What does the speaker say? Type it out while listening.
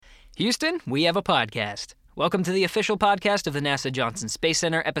Houston, we have a podcast. Welcome to the official podcast of the NASA Johnson Space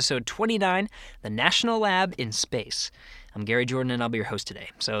Center, episode 29, The National Lab in Space. I'm Gary Jordan, and I'll be your host today.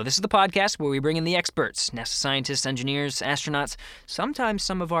 So this is the podcast where we bring in the experts, NASA scientists, engineers, astronauts, sometimes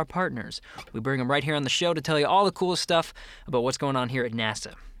some of our partners. We bring them right here on the show to tell you all the coolest stuff about what's going on here at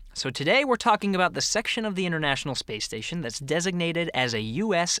NASA. So today we're talking about the section of the International Space Station that's designated as a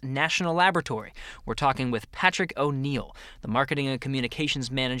U.S. National Laboratory. We're talking with Patrick O'Neill, the Marketing and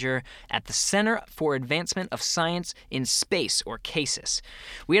Communications Manager at the Center for Advancement of Science in Space, or CASIS.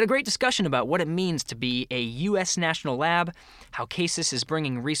 We had a great discussion about what it means to be a U.S. national lab, how CASIS is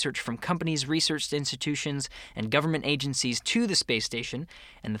bringing research from companies, research institutions, and government agencies to the space station,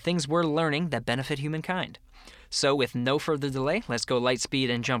 and the things we're learning that benefit humankind. So with no further delay, let's go light speed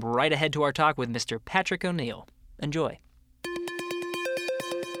and jump right ahead to our talk with Mr. Patrick O'Neill. Enjoy.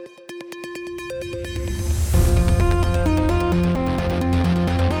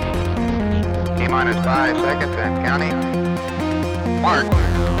 T-minus 5 seconds and counting. Mark.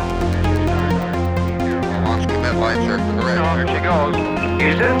 Launch commit lights are correct. Here she goes.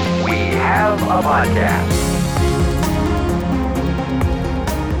 Houston, we have a podcast.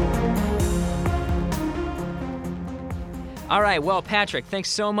 All right, well, Patrick, thanks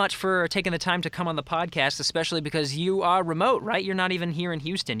so much for taking the time to come on the podcast, especially because you are remote, right? You're not even here in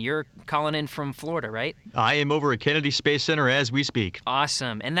Houston. You're calling in from Florida, right? I am over at Kennedy Space Center as we speak.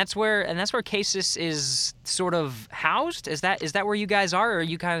 Awesome. And that's where CASIS is sort of housed? Is that where you guys are, or are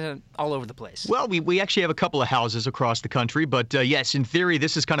you kind of all over the place? Well, we actually have a couple of houses across the country, but yes, in theory,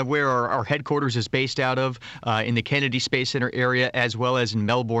 this is kind of where our headquarters is based out of, in the Kennedy Space Center area, as well as in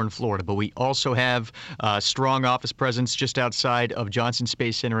Melbourne, Florida. But we also have a strong office presence just outside of Johnson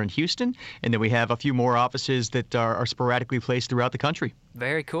Space Center in Houston, and then we have a few more offices that are sporadically placed throughout the country.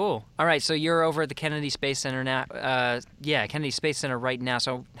 Very cool. All right, so you're over at the Kennedy Space Center now. Kennedy Space Center right now.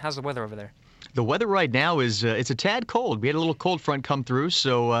 So how's the weather over there? The weather right now is it's a tad cold. We had a little cold front come through,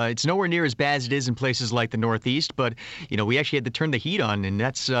 so it's nowhere near as bad as it is in places like the Northeast. But we actually had to turn the heat on, and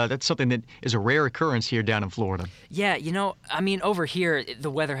that's something that is a rare occurrence here down in Florida. Yeah, over here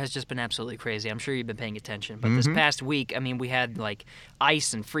the weather has just been absolutely crazy. I'm sure you've been paying attention. But this past week, we had like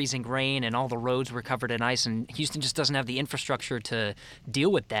ice and freezing rain, and all the roads were covered in ice, and Houston just doesn't have the infrastructure to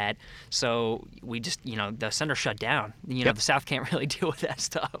deal with that. So we just, the center shut down. The South can't really deal with that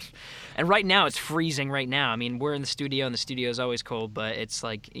stuff. And right now it's freezing right now. We're in the studio, and the studio is always cold, but it's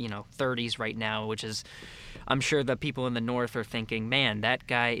like, 30s right now, which is, I'm sure the people in the north are thinking, man, that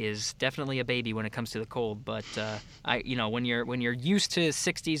guy is definitely a baby when it comes to the cold. But when you're used to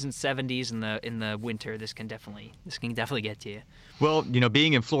 60s and 70s in the winter, this can definitely get to you. Well,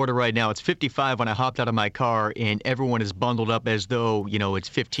 being in Florida right now, it's 55 when I hopped out of my car, and everyone is bundled up as though, it's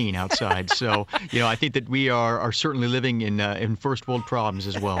 15 outside. So, I think that we are certainly living in first world problems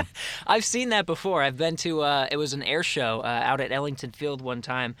as well. I've seen that before. I've been to, it was an air show out at Ellington Field one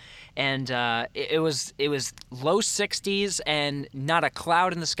time, and it was low 60s and not a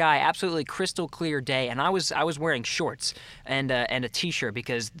cloud in the sky, absolutely crystal clear day. And I was wearing shorts and a t-shirt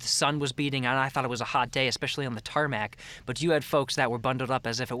because the sun was beating, and I thought it was a hot day, especially on the tarmac. But you had folks that were bundled up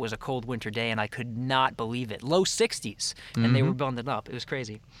as if it was a cold winter day, and I could not believe it. Low 60s, and they were bundled up. It was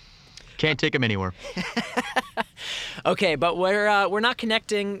crazy. Can't take them anywhere. Okay, but we're not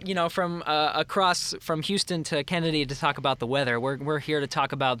connecting, from across from Houston to Kennedy to talk about the weather. We're here to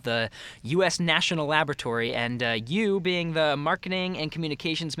talk about the U.S. National Laboratory, and you, being the Marketing and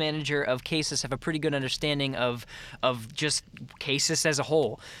Communications Manager of CASIS, have a pretty good understanding of just CASIS as a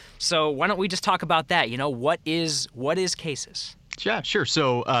whole. So why don't we just talk about that? What is CASIS? Yeah, sure.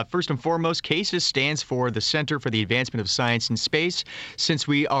 So first and foremost, CASIS stands for the Center for the Advancement of Science in Space. Since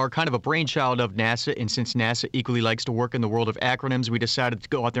we are kind of a brainchild of NASA, and since NASA equally likes to work in the world of acronyms, we decided to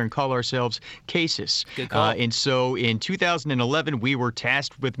go out there and call ourselves CASIS. Good call. And so in 2011, we were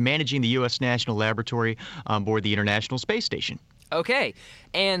tasked with managing the U.S. National Laboratory on board the International Space Station. Okay,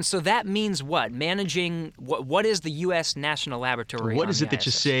 and so that means what? Managing what is the U.S. National Laboratory? What is it that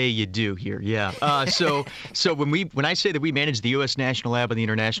you say you do here? Yeah. So when I say that we manage the U.S. National Lab on the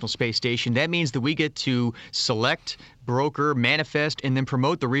International Space Station, that means that we get to select, broker, manifest, and then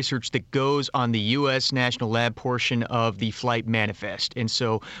promote the research that goes on the U.S. National Lab portion of the flight manifest. And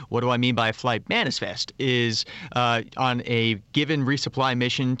so what do I mean by a flight manifest is on a given resupply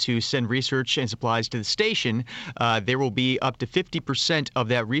mission to send research and supplies to the station, there will be up to 50% of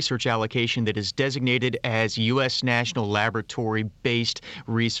that research allocation that is designated as U.S. National Laboratory-based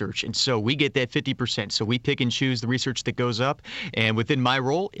research. And so we get that 50%. So we pick and choose the research that goes up. And within my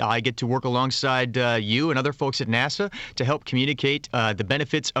role, I get to work alongside you and other folks at NASA to help communicate the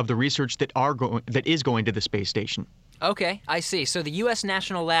benefits of the research that is going to the space station. Okay, I see. So the U.S.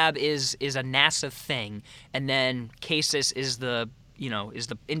 National Lab is a NASA thing, and then CASIS is the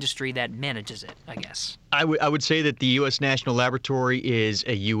industry that manages it, I guess. I would say that the U.S. National Laboratory is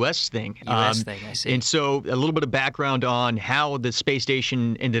a U.S. thing. U.S. thing, I see. And so a little bit of background on how the space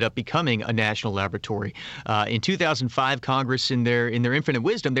station ended up becoming a national laboratory. In 2005, Congress, in their infinite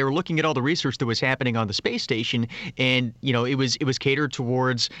wisdom, they were looking at all the research that was happening on the space station, and it was catered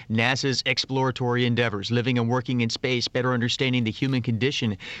towards NASA's exploratory endeavors, living and working in space, better understanding the human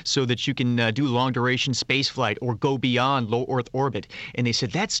condition, so that you can do long-duration space flight or go beyond low Earth orbit. And they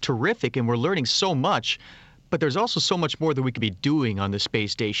said, that's terrific, and we're learning so much. But there's also so much more that we could be doing on the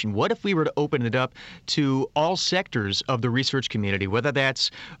space station. What if we were to open it up to all sectors of the research community, whether that's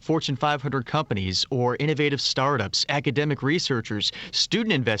Fortune 500 companies or innovative startups, academic researchers,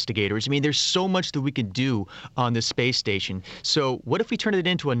 student investigators? I mean, there's so much that we can do on the space station. So what if we turn it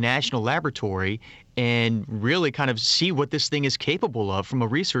into a national laboratory and really kind of see what this thing is capable of from a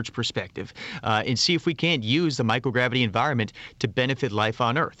research perspective, and see if we can't use the microgravity environment to benefit life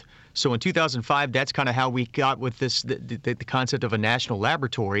on Earth? So in 2005, that's kind of how we got with this, the concept of a national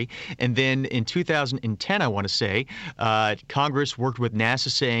laboratory. And then in 2010, I want to say, Congress worked with NASA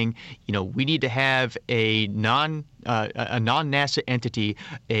saying, we need to have a non-NASA entity,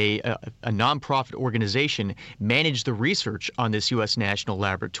 a nonprofit organization, manage the research on this U.S. National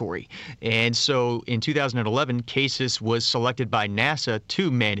Laboratory. And so in 2011, CASIS was selected by NASA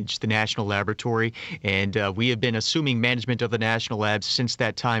to manage the National Laboratory, and we have been assuming management of the National Labs since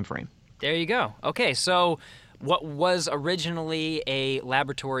that time frame. There you go. Okay, so what was originally a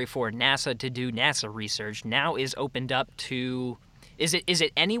laboratory for NASA to do NASA research now is opened up to, is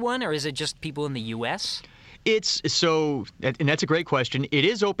it anyone, or is it just people in the U.S.? And that's a great question. It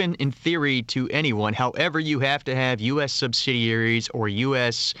is open in theory to anyone. However, you have to have U.S. subsidiaries or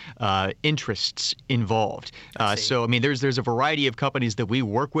U.S. Interests involved. So, I mean, there's a variety of companies that we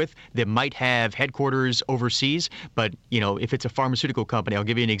work with that might have headquarters overseas, but, if it's a pharmaceutical company, I'll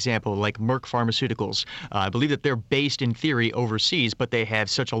give you an example, like Merck Pharmaceuticals. I believe that they're based in theory overseas, but they have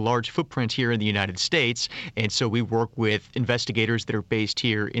such a large footprint here in the United States, and so we work with investigators that are based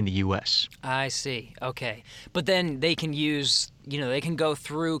here in the U.S. I see. Okay. But then they can use, they can go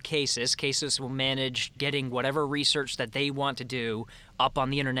through CASIS. CASIS will manage getting whatever research that they want to do up on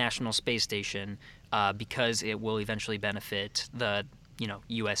the International Space Station because it will eventually benefit the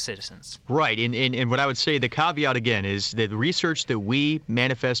U.S. citizens. Right. And what I would say, the caveat again, is that the research that we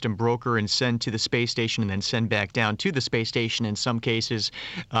manifest and broker and send to the space station and then send back down to the space station in some cases,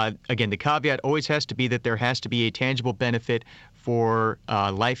 again, the caveat always has to be that there has to be a tangible benefit for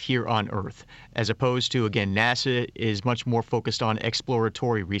life here on Earth, as opposed to, again, NASA is much more focused on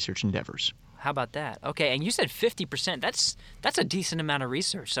exploratory research endeavors. How about that? Okay, and you said 50%. That's a decent amount of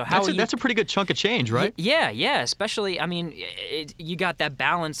research. So that's a pretty good chunk of change, right? Yeah. Especially, I mean, you got that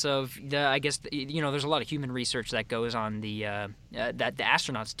balance of there's a lot of human research that goes on that the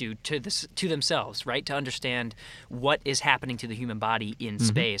astronauts do to themselves, right, to understand what is happening to the human body in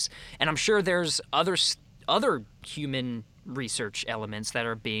space. And I'm sure there's other human research elements that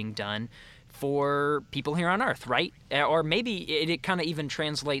are being done for people here on Earth, right? Or maybe it kind of even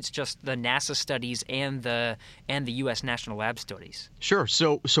translates just the NASA studies and the U.S. National Lab studies. Sure.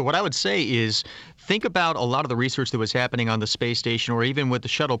 So what I would say is think about a lot of the research that was happening on the space station, or even with the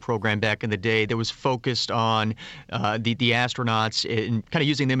shuttle program back in the day, that was focused on the astronauts and kind of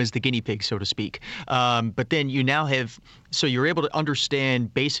using them as the guinea pigs, so to speak. But then you now have, so you're able to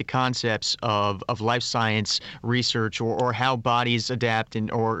understand basic concepts of life science research or how bodies adapt in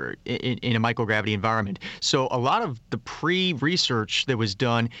a microgravity environment. So a lot of the pre-research that was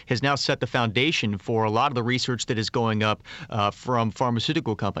done has now set the foundation for a lot of the research that is going up from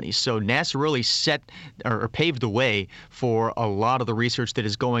pharmaceutical companies. So NASA really set or paved the way for a lot of the research that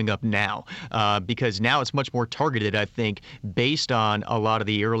is going up now, because now it's much more targeted, I think, based on a lot of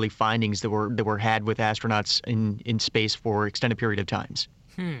the early findings that were had with astronauts in space for extended period of times.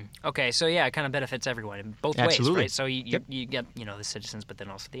 Okay, so yeah, it kind of benefits everyone in both Absolutely. ways, right? So you get the citizens, but then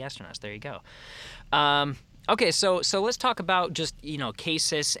also the astronauts. There you go. Okay, so let's talk about just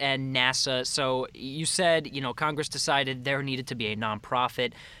CASIS and NASA. So you said Congress decided there needed to be a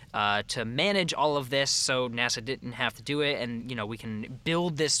nonprofit to manage all of this, so NASA didn't have to do it, and we can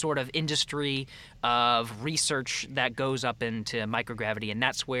build this sort of industry of research that goes up into microgravity, and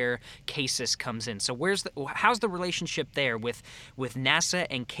that's where CASIS comes in. So how's the relationship there with NASA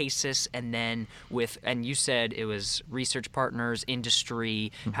and CASIS, and then and you said it was research partners,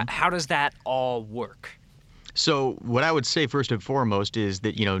 industry. How does that all work? So what I would say first and foremost is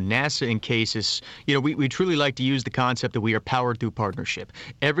that, NASA and CASIS, we truly like to use the concept that we are powered through partnership.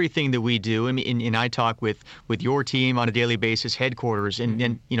 Everything that we do, and I talk with your team on a daily basis, headquarters,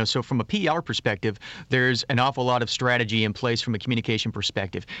 and so from a PR perspective, there's an awful lot of strategy in place from a communication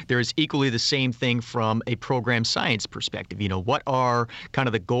perspective. There is equally the same thing from a program science perspective. What are kind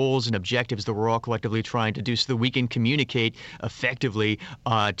of the goals and objectives that we're all collectively trying to do so that we can communicate effectively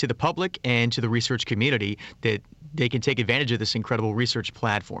to the public and to the research community that they can take advantage of this incredible research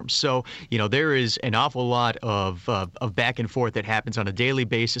platform. So, there is an awful lot of back and forth that happens on a daily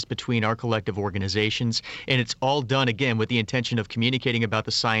basis between our collective organizations, and it's all done, again, with the intention of communicating about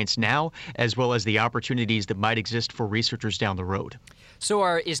the science now, as well as the opportunities that might exist for researchers down the road. So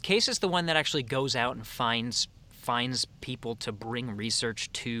is CASIS the one that actually goes out and finds people to bring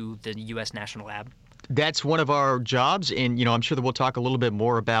research to the U.S. National Lab? That's one of our jobs, and I'm sure that we'll talk a little bit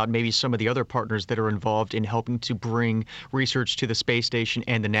more about maybe some of the other partners that are involved in helping to bring research to the space station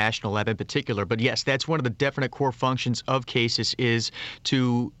and the National Lab in particular. But yes, that's one of the definite core functions of CASIS, is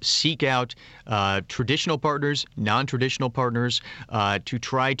to seek out traditional partners, non-traditional partners, to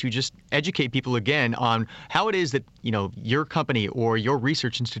try to just educate people again on how it is that your company or your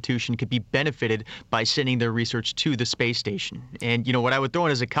research institution could be benefited by sending their research to the space station. And what I would throw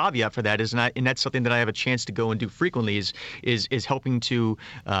in as a caveat for that is, and that's something that I have a chance to go and do frequently, is helping to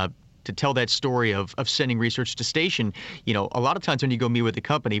tell that story of sending research to station. A lot of times when you go meet with a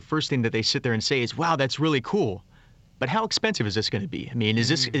company, first thing that they sit there and say is, "Wow, that's really cool. But how expensive is this going to be?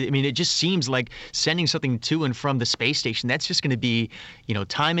 It just seems like sending something to and from the space station, that's just going to be,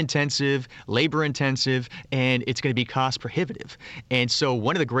 time intensive, labor intensive, and it's going to be cost prohibitive." And so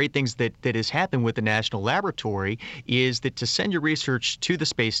one of the great things that has happened with the National Laboratory is that to send your research to the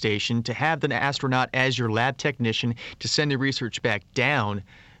space station, to have the astronaut as your lab technician, to send the research back down,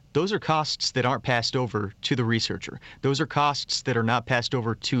 those are costs that aren't passed over to the researcher. Those are costs that are not passed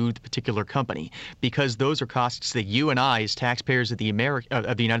over to the particular company, because those are costs that you and I, as taxpayers of the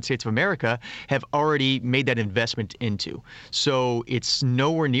United States of America, have already made that investment into. So it's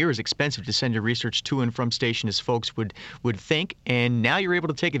nowhere near as expensive to send your research to and from station as folks would think, and now you're able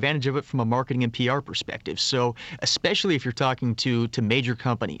to take advantage of it from a marketing and PR perspective. So especially if you're talking to major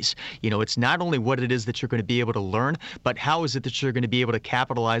companies, it's not only what it is that you're going to be able to learn, but how is it that you're going to be able to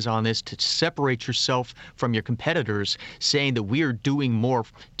capitalize on this to separate yourself from your competitors, saying that we are doing more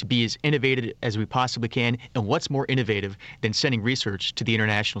to be as innovative as we possibly can. And what's more innovative than sending research to the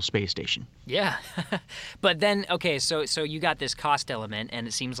International Space Station? Yeah. But then, okay, so you got this cost element, and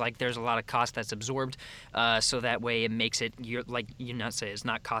it seems like there's a lot of cost that's absorbed, so that way it makes it, it's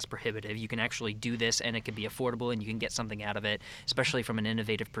not cost prohibitive. You can actually do this, and it can be affordable, and you can get something out of it, especially from an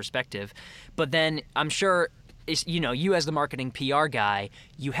innovative perspective. But then I'm sure, you as the marketing PR guy,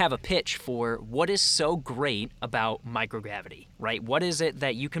 you have a pitch for what is so great about microgravity, right? What is it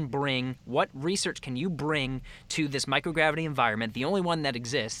that you can bring, what research can you bring to this microgravity environment, the only one that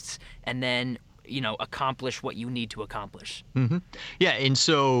exists, and then, accomplish what you need to accomplish? Mm-hmm. Yeah, and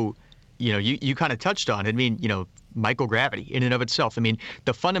so, you kind of touched on it. Microgravity in and of itself.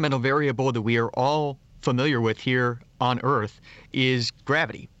 The fundamental variable that we are all familiar with here on Earth is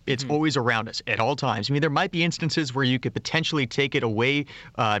gravity. It's always around us at all times. There might be instances where you could potentially take it away,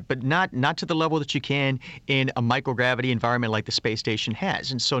 but not to the level that you can in a microgravity environment like the space station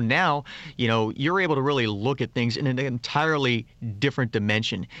has. And so now, you're able to really look at things in an entirely different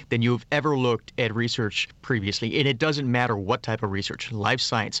dimension than you've ever looked at research previously. And it doesn't matter what type of research: life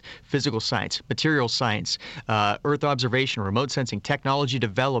science, physical science, material science, Earth observation, remote sensing, technology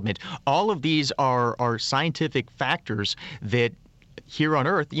development. All of these are scientific factors that here on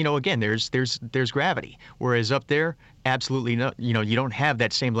Earth, again, there's gravity, whereas up there, absolutely not. You don't have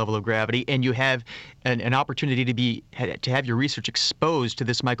that same level of gravity, and you have an opportunity to have your research exposed to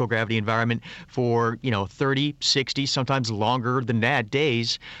this microgravity environment for 30, 60, sometimes longer than that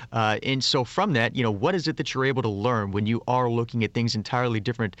days. And so from that, what is it that you're able to learn when you are looking at things entirely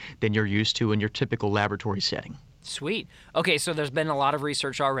different than you're used to in your typical laboratory setting? Sweet. Okay, so there's been a lot of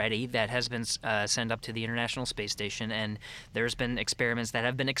research already that has been sent up to the International Space Station, and there's been experiments that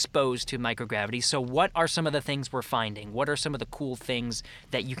have been exposed to microgravity. So what are some of the things we're finding? What are some of the cool things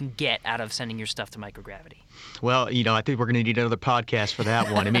that you can get out of sending your stuff to microgravity? Well, I think we're going to need another podcast for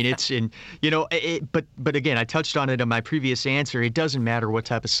that one. But again, I touched on it in my previous answer. It doesn't matter what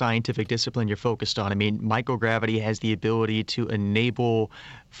type of scientific discipline you're focused on. Microgravity has the ability to enable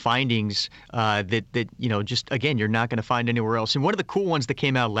findings that just, again, again, you're not going to find anywhere else. And one of the cool ones that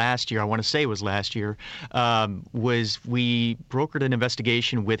came out last year, I want to say it was last year, was we brokered an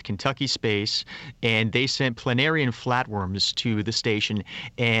investigation with Kentucky Space, and they sent planarian flatworms to the station,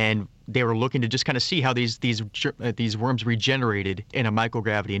 and they were looking to just kind of see how these worms regenerated in a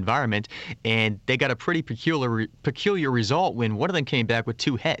microgravity environment, and they got a pretty peculiar result when one of them came back with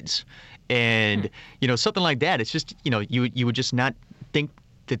 2 heads, and something like that. It's just you would just not think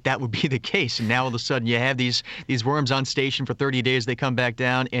that would be the case, and now all of a sudden you have these worms on station for 30 days. They come back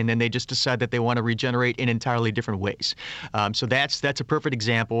down, and then they just decide that they want to regenerate in entirely different ways. So that's a perfect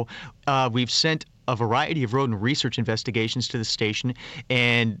example. We've sent a variety of rodent research investigations to the station,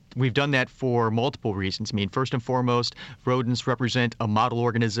 and we've done that for multiple reasons. I mean, first and foremost, rodents represent a model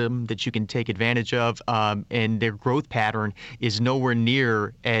organism that you can take advantage of, and their growth pattern is nowhere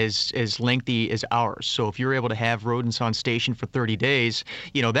near as lengthy as ours. So if you're able to have rodents on station for 30 days,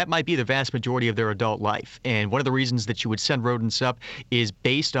 that might be the vast majority of their adult life. And one of the reasons that you would send rodents up is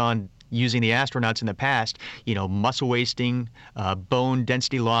based on using the astronauts in the past, muscle wasting, bone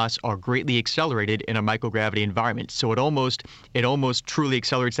density loss are greatly accelerated in a microgravity environment. So it almost truly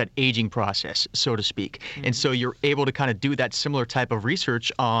accelerates that aging process, so to speak. Mm-hmm. And so you're able to kind of do that similar type of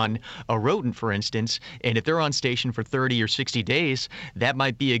research on a rodent, for instance. And if they're on station for 30 or 60 days, that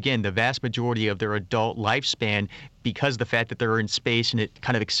might be, again, the vast majority of their adult lifespan, because of the fact that they're in space, and it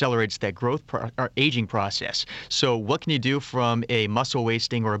kind of accelerates that growth or aging process. So what can you do from a muscle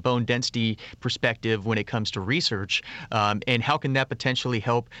wasting or a bone density perspective when it comes to research, and how can that potentially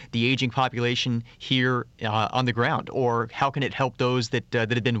help the aging population here on the ground, or how can it help those that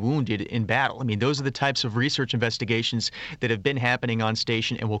have been wounded in battle? I mean, those are the types of research investigations that have been happening on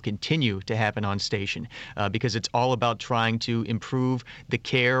station and will continue to happen on station, because it's all about trying to improve the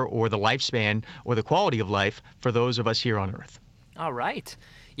care or the lifespan or the quality of life for those of us here on Earth. All right.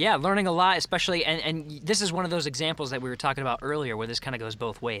 Yeah, learning a lot, especially, and this is one of those examples that we were talking about earlier where this kind of goes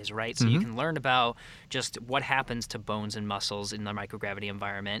both ways, right? So you can learn about just what happens to bones and muscles in the microgravity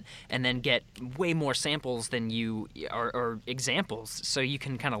environment, and then get way more samples than or examples, so you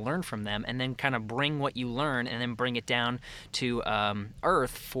can kind of learn from them, and then kind of bring what you learn and then bring it down to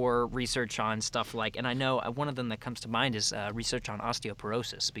Earth for research on stuff like, and I know one of them that comes to mind is research on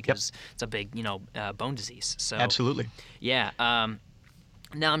osteoporosis, because it's a big, bone disease. So absolutely. Yeah.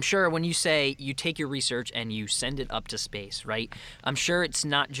 Now, I'm sure when you say you take your research and you send it up to space, right? I'm sure it's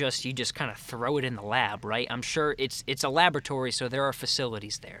not just you just kind of throw it in the lab, right? I'm sure it's a laboratory, so there are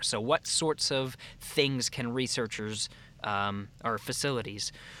facilities there. So what sorts of things can researchers or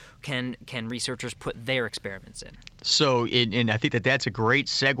facilities can researchers put their experiments in? So, and I think that's a great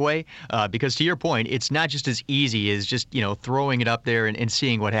segue, because to your point, it's not just as easy as just, throwing it up there and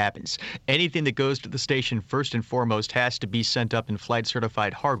seeing what happens. Anything that goes to the station, first and foremost, has to be sent up in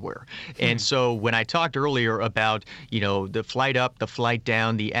flight-certified hardware. And so when I talked earlier about, the flight up, the flight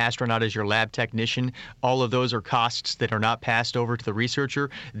down, the astronaut as your lab technician, all of those are costs that are not passed over to the researcher.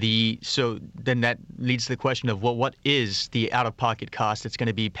 So then that leads to the question of, well, what is the out-of-pocket cost that's going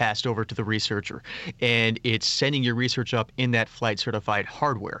to be passed over to the researcher? And it's sending your research up in that flight certified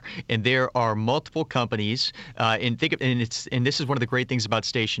hardware. And there are multiple companies, and this is one of the great things about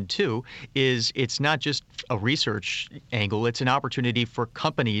Station 2, is it's not just a research angle, it's an opportunity for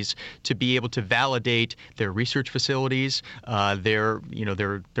companies to be able to validate their research facilities, their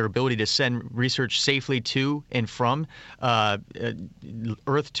ability to send research safely to and from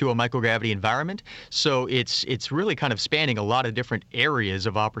Earth to a microgravity environment. So it's really kind of spanning a lot of different areas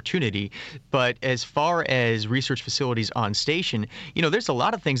of opportunity. But as far as research facilities on station, there's a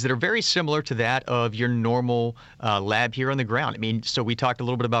lot of things that are very similar to that of your normal lab here on the ground. I mean, so we talked a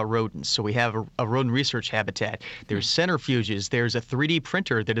little bit about rodents. So we have a rodent research habitat. There's centrifuges. There's a 3D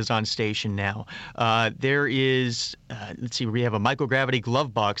printer that is on station now. There is, we have a microgravity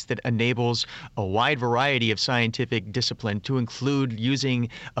glove box that enables a wide variety of scientific discipline, to include using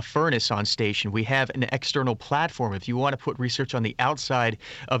a furnace on station. We have an external platform. If you want to put research on the outside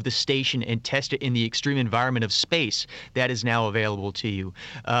of the station and test it in the extreme environment of space, that is now available to you.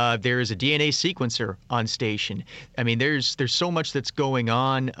 There is a DNA sequencer on station. I mean, there's so much that's going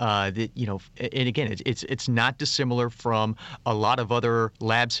on that, and again, it's not dissimilar from a lot of other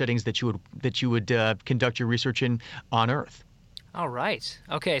lab settings that you would conduct your research in on Earth. All right.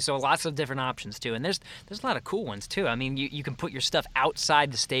 Okay, so lots of different options too, and there's a lot of cool ones too. I mean, you can put your stuff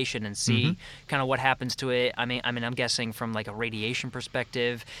outside the station and see kind of what happens to it. I'm guessing from like a radiation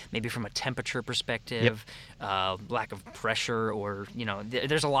perspective, maybe from a temperature perspective, lack of pressure, or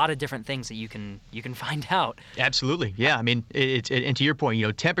there's a lot of different things that you can find out. Absolutely, yeah. I mean, and to your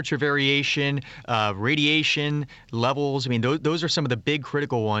point, temperature variation, radiation levels. I mean, those are some of the big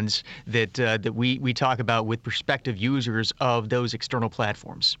critical ones that we talk about with prospective users of those external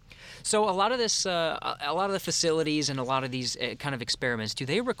platforms. So a lot of this, a lot of the facilities and a lot of these kind of experiments, do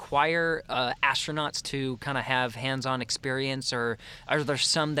they require astronauts to kind of have hands-on experience, or are there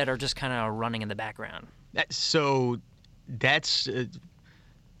some that are just kind of running in the background? So that's.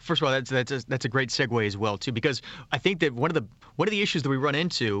 First of all, that's a great segue as well too, because I think that one of the issues that we run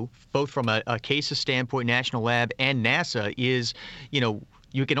into, both from a CASIS standpoint, National Lab and NASA, is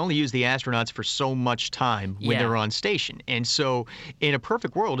you can only use the astronauts for so much time when they're on station. And so in a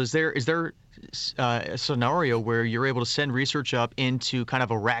perfect world, is there a scenario where you're able to send research up into kind of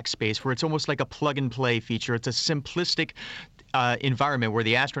a rack space where it's almost like a plug and play feature? It's a simplistic environment where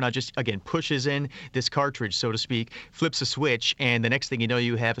the astronaut just, again, pushes in this cartridge, so to speak, flips a switch, and the next thing you know,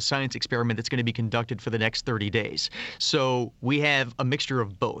 you have a science experiment that's going to be conducted for the next 30 days. So we have a mixture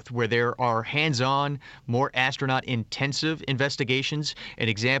of both, where there are hands-on, more astronaut-intensive investigations. An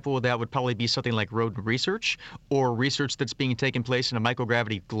example of that would probably be something like rodent research, or research that's being taken place in a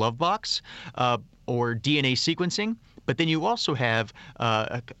microgravity glove box, or DNA sequencing. But then you also have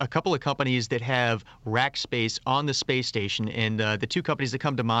a couple of companies that have rack space on the space station, and the two companies that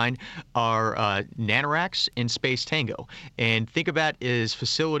come to mind are Nanoracks and Space Tango. And think of that as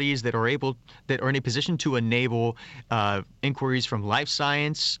facilities that are in a position to enable inquiries from life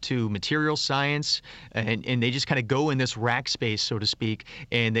science to material science, and they just kind of go in this rack space, so to speak,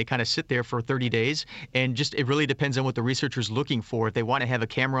 and they kind of sit there for 30 days. And just it really depends on what the researcher's looking for. If they want to have a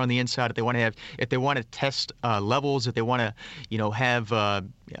camera on the inside, if they want to test levels, if they want to, have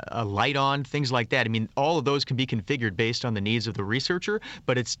a light on, things like that. I mean, all of those can be configured based on the needs of the researcher,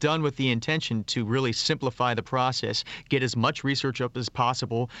 but it's done with the intention to really simplify the process, get as much research up as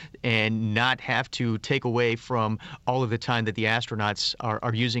possible, and not have to take away from all of the time that the astronauts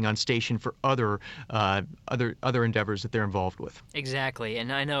are using on station for other endeavors that they're involved with. Exactly,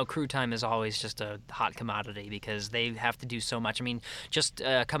 and I know crew time is always just a hot commodity because they have to do so much. I mean, just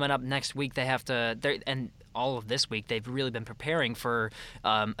coming up next week, they have to, and all of this week, they've really been preparing for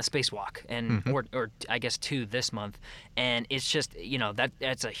a spacewalk, and or I guess 2 this month, and it's just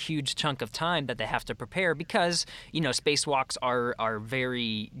that's a huge chunk of time that they have to prepare because spacewalks are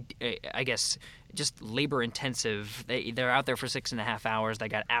very I guess just labor intensive. They're out there for 6.5 hours. They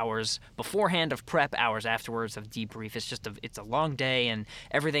got hours beforehand of prep, hours afterwards of debrief. It's a long day, and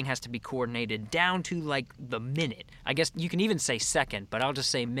everything has to be coordinated down to like the minute. I guess you can even say second, but I'll just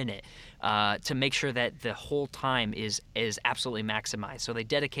say minute to make sure that the whole time is absolutely maximized. So they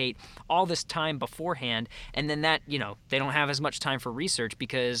dedicate all this time beforehand, and then that they don't have as much time for research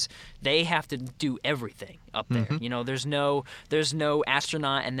because they have to do everything up there. There's no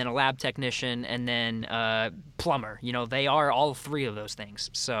astronaut and then a lab technician and then plumber. They are all 3 of those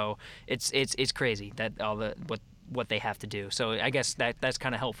things. So it's crazy that all what they have to do. So I guess that's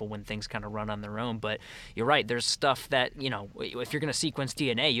kind of helpful when things kind of run on their own. But you're right. There's stuff that if you're going to sequence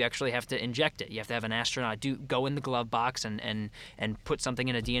DNA, you actually have to inject it. You have to have an astronaut go in the glove box and put something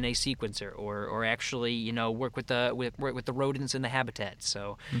in a DNA sequencer, or actually work with the rodents in the habitat.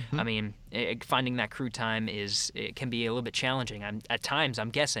 So I mean, finding that crew time it can be a little bit challenging. At times, I'm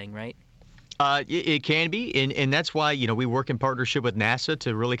guessing, right? It can be, and that's why we work in partnership with NASA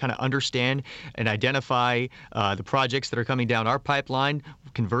to really kind of understand and identify the projects that are coming down our pipeline,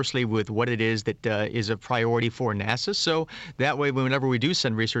 conversely with what it is that is a priority for NASA. So that way, whenever we do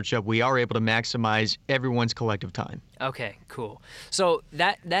send research up, we are able to maximize everyone's collective time. Okay, cool. So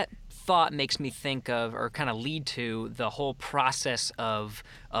that thought makes me think of, or kind of lead to, the whole process of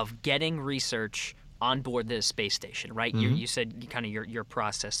getting research on board the space station, right? You said kind of your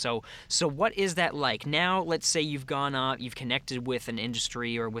process. So what is that like? Now, let's say you've gone up, you've connected with an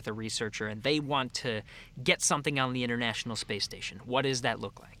industry or with a researcher, and they want to get something on the International Space Station. What does that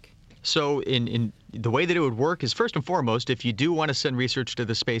look like? So in the way that it would work is, first and foremost, if you do want to send research to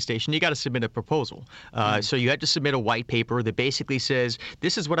the space station, you got to submit a proposal. So you have to submit a white paper that basically says,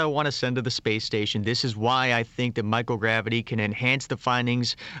 this is what I want to send to the space station. This is why I think that microgravity can enhance the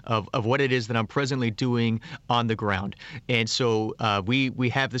findings of what it is that I'm presently doing on the ground. And so we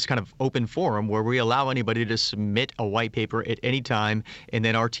have this kind of open forum where we allow anybody to submit a white paper at any time, and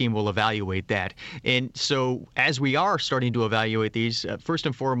then our team will evaluate that. And so as we are starting to evaluate these, first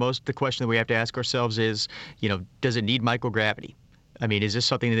and foremost, the question that we have to ask ourselves is, does it need microgravity? I mean, is this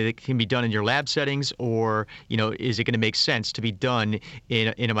something that can be done in your lab settings, or is it going to make sense to be done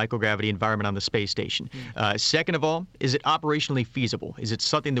in a microgravity environment on the space station? Second of all, is it operationally feasible? Is it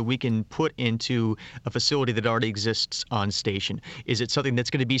something that we can put into a facility that already exists on station? Is it something that's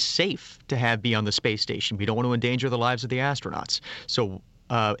going to be safe to have be on the space station? We don't want to endanger the lives of the astronauts. So.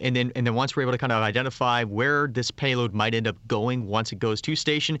 And then once we're able to kind of identify where this payload might end up going once it goes to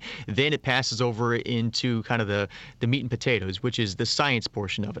station, then it passes over into kind of the meat and potatoes, which is the science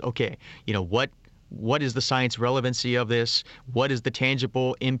portion of it. Okay, what is the science relevancy of this? What is the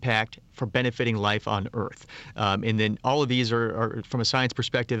tangible impact for benefiting life on Earth? And then all of these are, from a science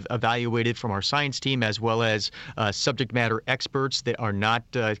perspective, evaluated from our science team as well as subject matter experts that are not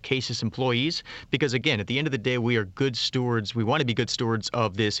CASIS employees. Because again, at the end of the day, we are good stewards. We want to be good stewards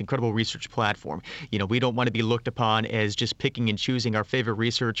of this incredible research platform. We don't want to be looked upon as just picking and choosing our favorite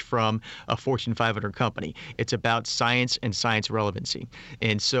research from a Fortune 500 company. It's about science and science relevancy.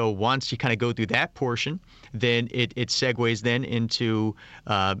 And so once you kind of go through that portion, then it segues then into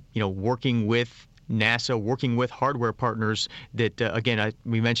working with NASA, working with hardware partners that again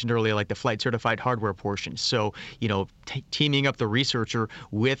we mentioned earlier, like the flight certified hardware portion. So teaming up the researcher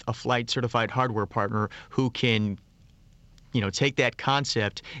with a flight certified hardware partner who can take that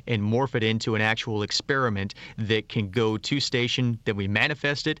concept and morph it into an actual experiment that can go to station, then we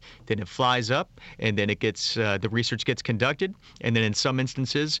manifest it, then it flies up, and then it gets, the research gets conducted, and then in some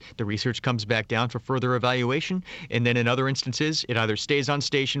instances, the research comes back down for further evaluation, and then in other instances, it either stays on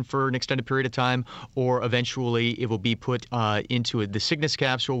station for an extended period of time, or eventually it will be put into the Cygnus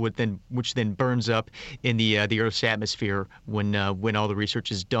capsule, which then burns up in the Earth's atmosphere when all the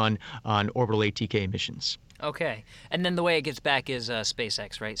research is done on orbital ATK missions. Okay. And then the way it gets back is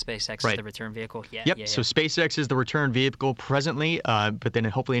SpaceX, right? SpaceX is the return vehicle? Yeah. Yep. So SpaceX is the return vehicle presently, but then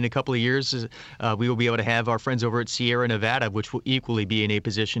hopefully in a couple of years, we will be able to have our friends over at Sierra Nevada, which will equally be in a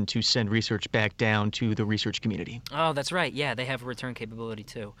position to send research back down to the research community. Oh, that's right. Yeah, they have a return capability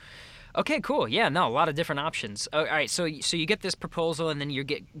too. Okay, cool. Yeah, no, a lot of different options. All right, so you get this proposal, and then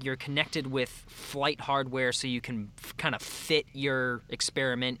you're connected with flight hardware, so you can kind of fit your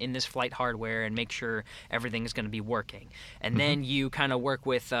experiment in this flight hardware and make sure everything is going to be working. And then you kind of work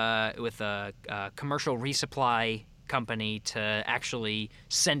with a commercial resupply company to actually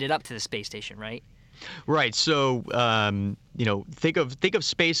send it up to the space station, right? Right. So, think of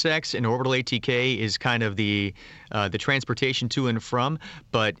SpaceX and orbital ATK is kind of the transportation to and from,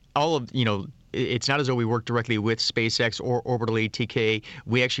 but all of it's not as though we work directly with SpaceX or orbital ATK.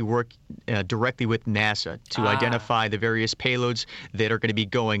 We actually work directly with NASA to identify the various payloads that are going to be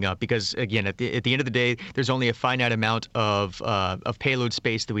going up. Because again, at the end of the day, there's only a finite amount of payload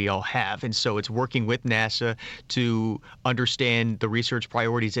space that we all have, and so it's working with NASA to understand the research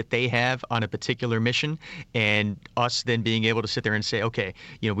priorities that they have on a particular mission, and us then being able to sit there and say, okay,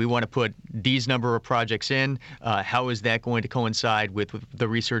 we want to put these number of projects in. How is that going to coincide with the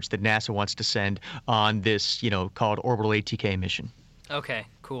research that NASA wants to send on this, called orbital ATK mission? Okay,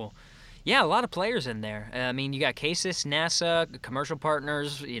 cool. Yeah, a lot of players in there. I mean, you got CASIS, NASA, commercial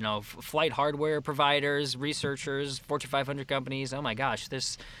partners, flight hardware providers, researchers, Fortune 500 companies. Oh my gosh,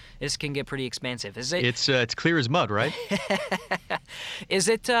 this can get pretty expansive. Is it? It's clear as mud, right? Is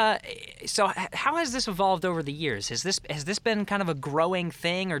it? So how has this evolved over the years? Has this been kind of a growing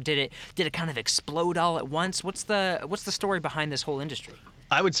thing, or did it kind of explode all at once? What's the story behind this whole industry?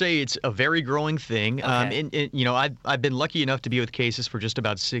 I would say it's a very growing thing. Okay. I've been lucky enough to be with CASIS for just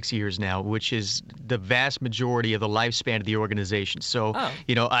about 6 years now, which is the vast majority of the lifespan of the organization. So,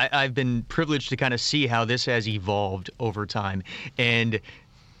 I've been privileged to kind of see how this has evolved over time. And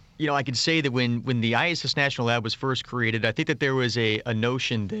I can say that when the ISS National Lab was first created, I think that there was a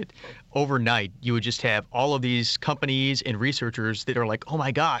notion that overnight you would just have all of these companies and researchers that are like, oh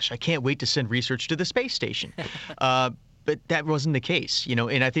my gosh, I can't wait to send research to the space station. But that wasn't the case,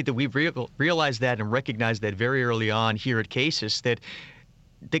 and I think that we've realized that and recognized that very early on here at CASIS, that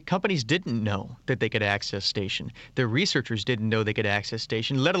the companies didn't know that they could access station. The researchers didn't know they could access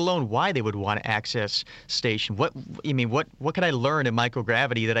station, let alone why they would want to access station. What could I learn in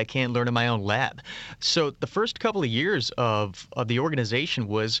microgravity that I can't learn in my own lab? So the first couple of years of the organization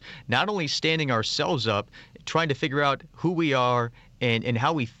was not only standing ourselves up, trying to figure out who we are and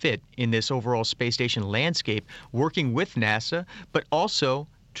how we fit in this overall space station landscape, working with NASA, but also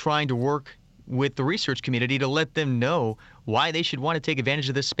trying to work with the research community to let them know why they should want to take advantage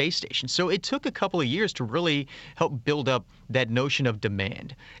of this space station. So it took a couple of years to really help build up that notion of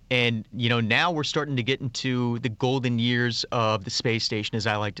demand. And, now we're starting to get into the golden years of the space station, as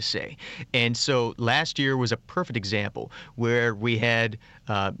I like to say. And so last year was a perfect example where we had,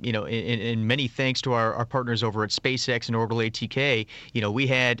 and many thanks to our partners over at SpaceX and Orbital ATK, we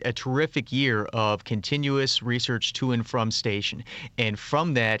had a terrific year of continuous research to and from station. And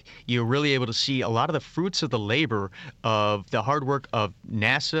from that, you're really able to see a lot of the fruits of the labor of the hard work of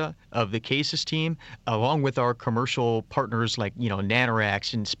NASA, of the CASIS team, along with our commercial partners like,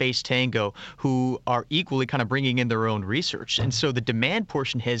 Nanorox and Space Tango, who are equally kind of bringing in their own research. And so the demand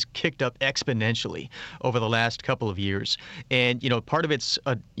portion has kicked up exponentially over the last couple of years. And, part of it's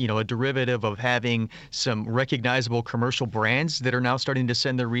a derivative of having some recognizable commercial brands that are now starting to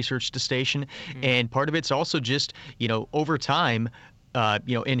send their research to station. And part of it's also just, over time,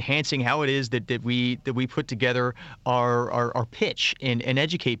 enhancing how it is that we put together our pitch and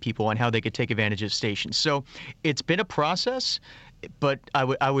educate people on how they could take advantage of stations. So it's been a process, but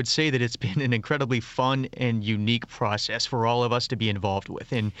I would say that it's been an incredibly fun and unique process for all of us to be involved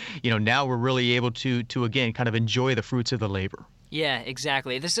with. And now we're really able to again kind of enjoy the fruits of the labor. Yeah,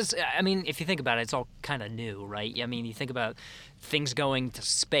 exactly. This is, I mean, if you think about it, it's all kind of new, right? I mean, you think about things going to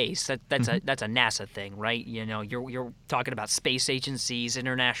space. That's a NASA thing, right? You're talking about space agencies,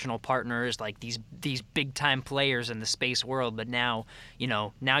 international partners, like these big time players in the space world. But now you're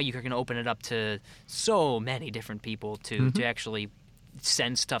going to open it up to so many different people to actually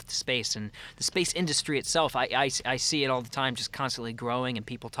send stuff to space. And the space industry itself, I see it all the time, just constantly growing and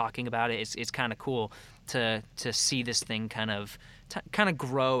people talking about it. It's kind of cool to see this thing kind of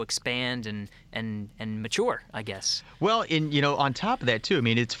grow, expand, and mature, I guess. Well, on top of that too, I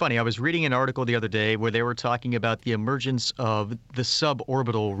mean, it's funny. I was reading an article the other day where they were talking about the emergence of the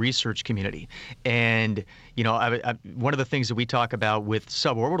suborbital research community, and one of the things that we talk about with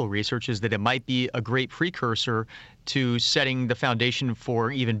suborbital research is that it might be a great precursor to setting the foundation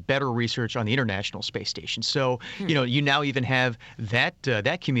for even better research on the International Space Station. So, you now even have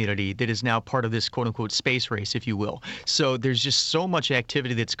that community that is now part of this quote-unquote space race, if you will. So there's just so much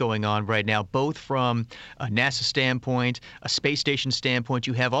activity that's going on right now, both from a NASA standpoint, a space station standpoint.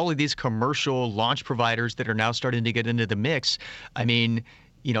 You have all of these commercial launch providers that are now starting to get into the mix. I mean,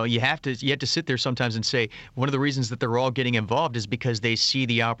 you have to sit there sometimes and say one of the reasons that they're all getting involved is because they see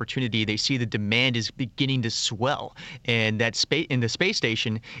the opportunity, they see the demand is beginning to swell, and that space in the space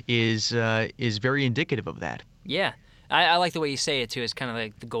station is very indicative of that. Yeah, I like the way you say it too. It's kind of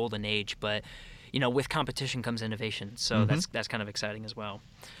like the golden age, but with competition comes innovation, so that's kind of exciting as well.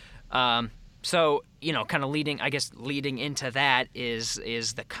 So, kind of leading into that is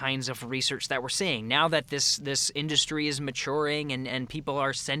the kinds of research that we're seeing. Now that this industry is maturing and people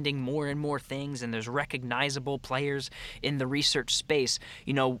are sending more and more things and there's recognizable players in the research space,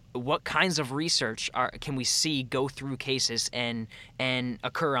 what kinds of research can we see go through CASIS and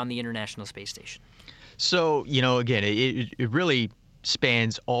occur on the International Space Station? So, again, it really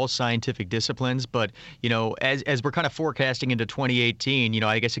spans all scientific disciplines, but as we're kind of forecasting into 2018,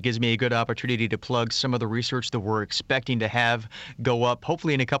 I guess it gives me a good opportunity to plug some of the research that we're expecting to have go up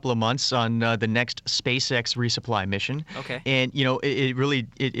hopefully in a couple of months on the next SpaceX resupply mission. Okay. And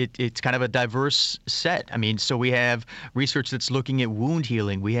it's kind of a diverse set. I mean, so we have research that's looking at wound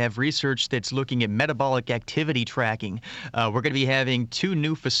healing. We have research that's looking at metabolic activity tracking. We're going to be having 2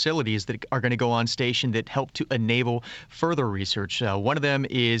 new facilities that are going to go on station that help to enable further research. One of them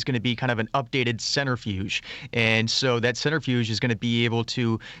is going to be kind of an updated centrifuge, and so that centrifuge is going to be able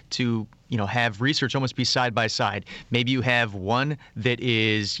to have research almost be side by side. Maybe you have one that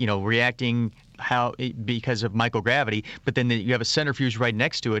is reacting because of microgravity, but then you have a centrifuge right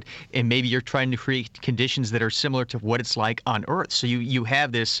next to it, and maybe you're trying to create conditions that are similar to what it's like on Earth. So you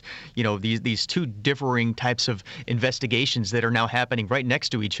have this, these 2 differing types of investigations that are now happening right next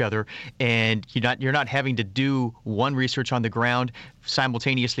to each other, and you're not having to do one research on the ground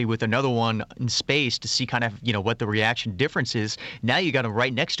simultaneously with another one in space to see kind of what the reaction difference is. Now you got them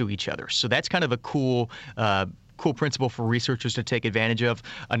right next to each other. So that's kind of a cool principle for researchers to take advantage of.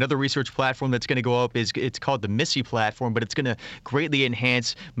 Another research platform that's going to go up it's called the MISSI platform, but it's going to greatly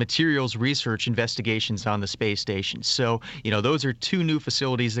enhance materials research investigations on the space station. So, those are 2 new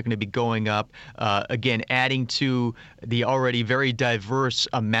facilities that are going to be going up, again, adding to the already very diverse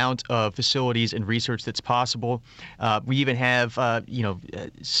amount of facilities and research that's possible. We even have,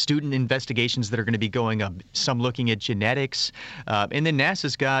 student investigations that are going to be going up, some looking at genetics, and then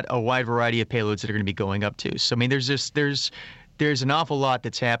NASA's got a wide variety of payloads that are going to be going up too. So, I mean, there's there's an awful lot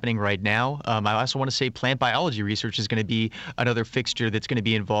that's happening right now. I also want to say plant biology research is going to be another fixture that's going to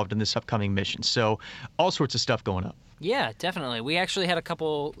be involved in this upcoming mission. So all sorts of stuff going up. Yeah, definitely. We actually had a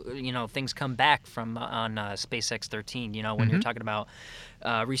couple, things come back from on SpaceX 13. When you're talking about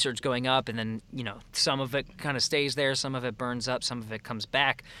research going up, and then some of it kind of stays there, some of it burns up, some of it comes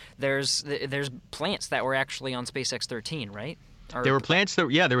back. There's plants that were actually on SpaceX 13, right? There were plants that,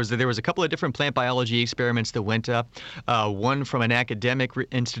 there was a couple of different plant biology experiments that went up. One from an academic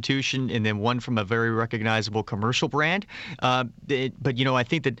institution, and then one from a very recognizable commercial brand. But I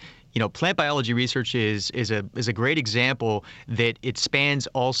think that plant biology research is a great example that it spans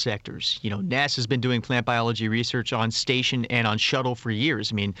all sectors. NASA's been doing plant biology research on station and on shuttle for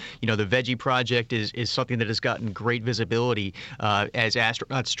years. I mean, the Veggie project is something that has gotten great visibility as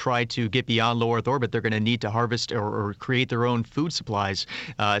astronauts try to get beyond low Earth orbit. They're going to need to harvest or create their own food supplies.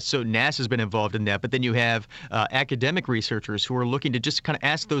 So NASA's been involved in that. But then you have academic researchers who are looking to just kind of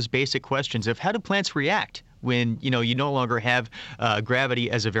ask those basic questions of how do plants react when you no longer have gravity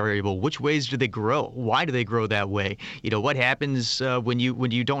as a variable? Which ways do they grow? Why do they grow that way? What happens when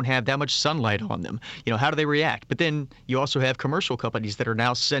you don't have that much sunlight on them? How do they react? But then you also have commercial companies that are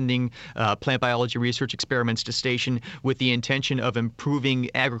now sending plant biology research experiments to station with the intention of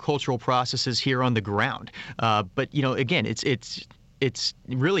improving agricultural processes here on the ground. But again, it's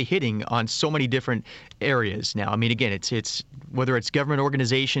really hitting on so many different areas now. I mean, again, it's whether it's government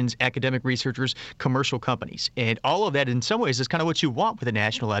organizations, academic researchers, commercial companies, and all of that in some ways is kind of what you want with a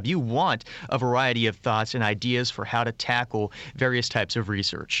national lab. You want a variety of thoughts and ideas for how to tackle various types of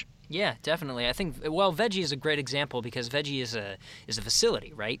research. Yeah, definitely. I think Veggie is a great example because Veggie is a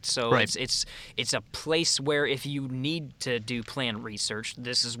facility, right? So right. it's a place where if you need to do plant research,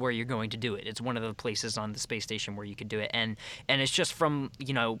 this is where you're going to do it. It's one of the places on the space station where you could do it, and it's just from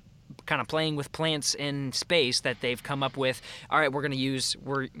kind of playing with plants in space that they've come up with. All right, we're going to use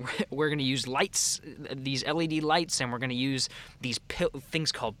lights, these LED lights, and we're going to use these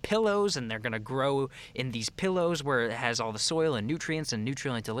things called pillows, and they're going to grow in these pillows where it has all the soil and nutrients and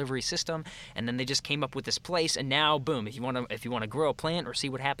nutrient delivery system. And then they just came up with this place, and now boom, if you want to grow a plant or see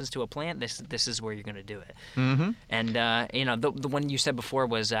what happens to a plant, this is where you're going to do it. Mm-hmm. And the one you said before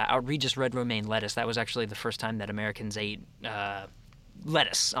was outrageous red romaine lettuce. That was actually the first time that Americans ate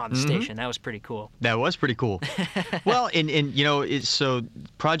lettuce on the station. That was pretty cool. That was pretty cool. Well, so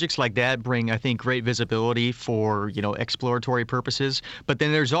projects like that bring, I think, great visibility for exploratory purposes. But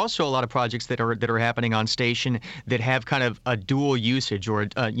then there's also a lot of projects that are happening on station that have kind of a dual usage, or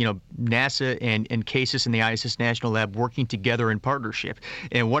NASA and CASIS and the ISS National Lab working together in partnership.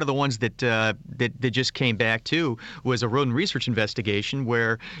 And one of the ones that just came back too was a rodent research investigation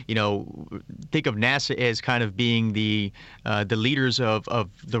where think of NASA as kind of being the leaders of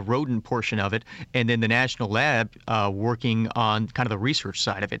the rodent portion of it, and then the National Lab working on kind of the research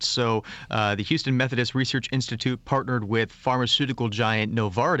side of it. So the Houston Methodist Research Institute partnered with pharmaceutical giant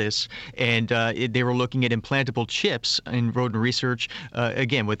Novartis, and they were looking at implantable chips in rodent research,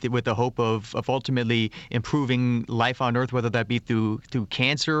 again, with the hope of ultimately improving life on Earth, whether that be through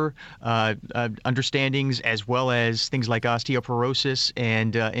cancer understandings, as well as things like osteoporosis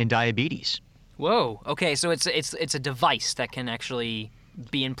and diabetes. Whoa. Okay, so it's a device that can actually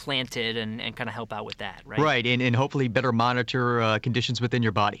be implanted and kind of help out with that, right? Right, and hopefully better monitor conditions within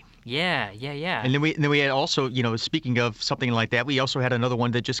your body. Yeah. And then we had also, speaking of something like that, we also had another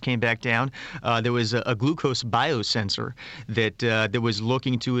one that just came back down. There was a glucose biosensor that was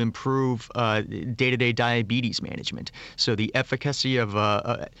looking to improve day-to-day diabetes management. So the efficacy of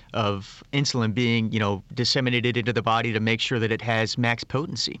insulin being, disseminated into the body to make sure that it has max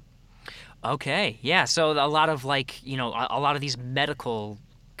potency. Okay, yeah. So a lot of a lot of these medical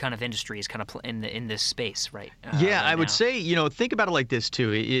kind of industries kind of in this space, right? Yeah, right I would now. say, think about it like this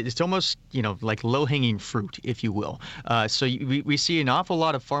too. It's almost, like low-hanging fruit, if you will. So we see an awful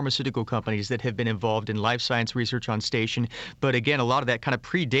lot of pharmaceutical companies that have been involved in life science research on station. But again, a lot of that kind of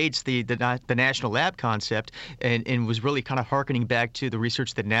predates the national lab concept and was really kind of hearkening back to the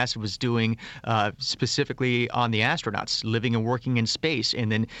research that NASA was doing specifically on the astronauts living and working in space.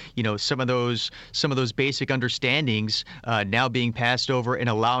 And then, some of those basic understandings now being passed over and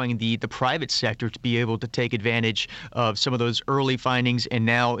allowing the private sector to be able to take advantage of some of those early findings and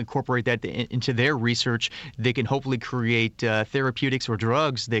now incorporate that into their research. They can hopefully create therapeutics or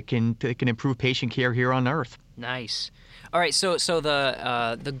drugs that can improve patient care here on Earth. Nice. All right, so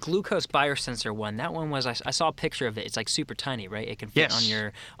the glucose biosensor one, that one was I saw a picture of it. It's like super tiny, right? It can fit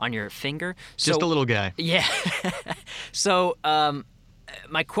Yes. on your finger. Just a little guy. Yeah. So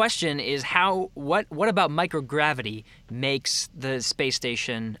my question is what about microgravity makes the space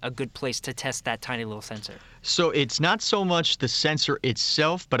station a good place to test that tiny little sensor? So it's not so much the sensor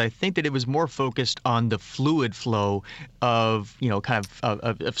itself, but I think that it was more focused on the fluid flow of, kind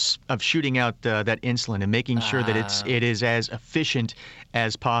of shooting out that insulin and making sure that it is as efficient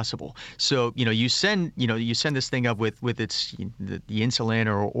as possible. So, you send this thing up with its the insulin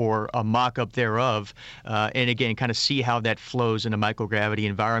or a mock-up thereof, and again, kind of see how that flows in a microgravity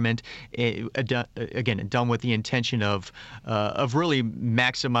environment. Again, done with the intention of really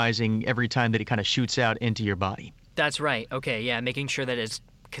maximizing every time that it kind of shoots out into your body. That's right. Okay, yeah, making sure that it's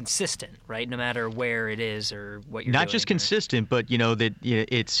consistent, right? No matter where it is or what you're doing. Not just consistent, but that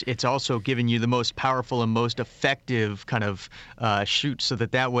it's also giving you the most powerful and most effective kind of shoot, so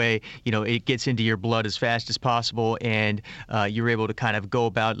that way it gets into your blood as fast as possible, and you're able to kind of go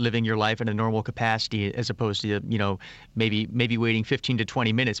about living your life in a normal capacity, as opposed to maybe waiting 15 to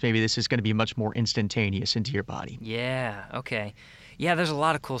 20 minutes. Maybe this is going to be much more instantaneous into your body. Yeah. Okay. Yeah, there's a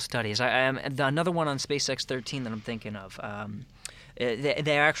lot of cool studies. Another one on SpaceX 13 that I'm thinking of.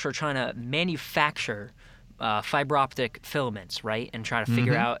 They're actually trying to manufacture fiber optic filaments, right? And try to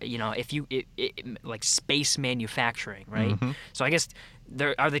figure out, if like space manufacturing, right? So I guess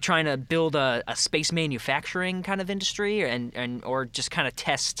are they trying to build a space manufacturing kind of industry, or just kind of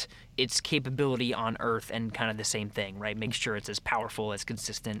test its capability on Earth and kind of the same thing, right? Make sure it's as powerful, as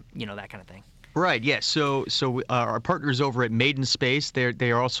consistent, that kind of thing. Right. Yes. So our partners over at Maiden Space,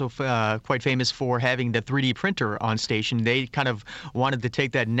 they are also quite famous for having the 3D printer on station. They kind of wanted to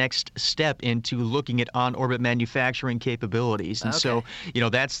take that next step into looking at on-orbit manufacturing capabilities, and so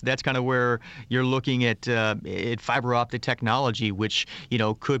that's kind of where you're looking at fiber optic technology, which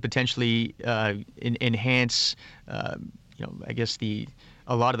could potentially enhance I guess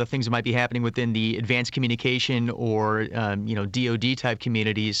a lot of the things that might be happening within the advanced communication or DoD type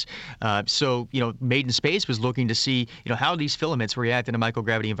communities. So Maiden Space was looking to see how these filaments react in a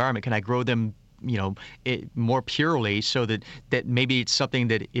microgravity environment. Can I grow them more purely, so that maybe it's something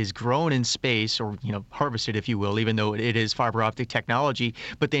that is grown in space, or harvested, if you will, even though it is fiber optic technology,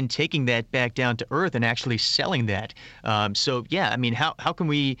 but then taking that back down to Earth and actually selling that. So yeah, I mean, how can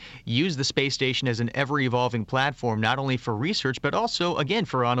we use the space station as an ever-evolving platform, not only for research, but also, again,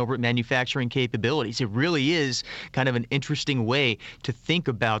 for on-orbit manufacturing capabilities? It really is kind of an interesting way to think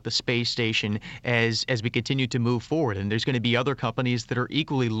about the space station as we continue to move forward. And there's going to be other companies that are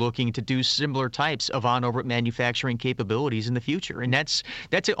equally looking to do similar types of on-orbit manufacturing capabilities in the future. And that's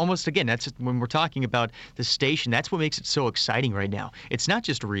almost, again, that's when we're talking about the station, that's what makes it so exciting right now. It's not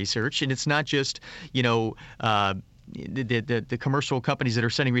just research, and it's not just the commercial companies that are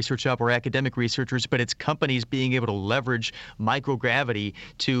sending research up, or academic researchers, but it's companies being able to leverage microgravity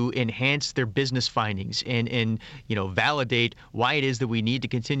to enhance their business findings and validate why it is that we need to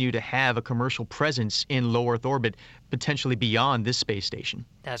continue to have a commercial presence in low Earth orbit, potentially beyond this space station.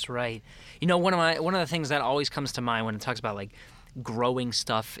 That's right. One of the things that always comes to mind when it talks about like growing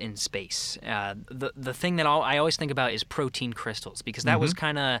stuff in space, the thing that I always think about is protein crystals, because that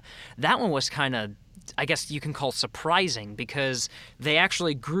one was kind of, I guess you can call surprising, because they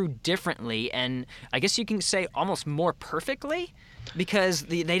actually grew differently, and I guess you can say almost more perfectly, because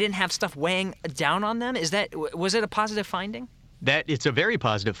they didn't have stuff weighing down on them. Was it a positive finding? That it's a very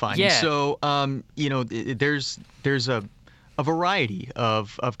positive finding. Yeah. So there's a variety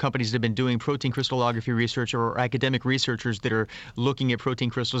of companies that have been doing protein crystallography research, or academic researchers that are looking at protein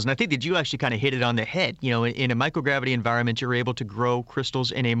crystals. And I think that you actually kind of hit it on the head. In a microgravity environment, you're able to grow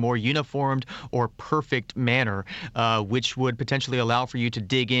crystals in a more uniformed or perfect manner, which would potentially allow for you to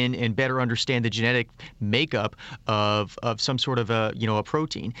dig in and better understand the genetic makeup of some sort of a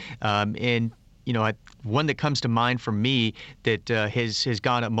protein. One that comes to mind for me that has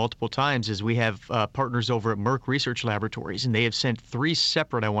gone up multiple times is we have partners over at Merck Research Laboratories, and they have sent 3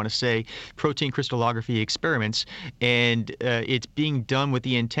 separate, I want to say, protein crystallography experiments, and it's being done with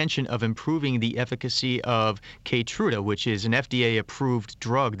the intention of improving the efficacy of Keytruda, which is an FDA-approved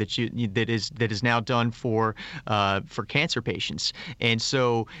drug that is now done for cancer patients. And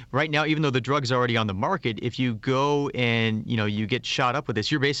so right now, even though the drug's already on the market, if you go and you get shot up with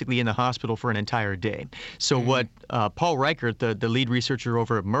this, you're basically in the hospital for an entire day. So what Paul Reichert, the lead researcher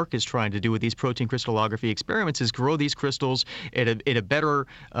over at Merck, is trying to do with these protein crystallography experiments is grow these crystals at a better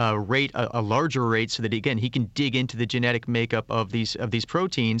rate, a larger rate, so that, again, he can dig into the genetic makeup of these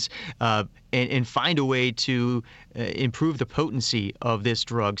proteins and find a way to improve the potency of this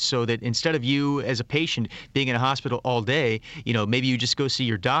drug, so that instead of you as a patient being in a hospital all day, maybe you just go see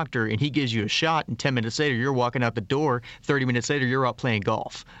your doctor and he gives you a shot, and 10 minutes later you're walking out the door, 30 minutes later you're out playing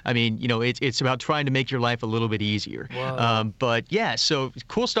golf. I mean, it's about trying to make make your life a little bit easier. Whoa. But yeah, so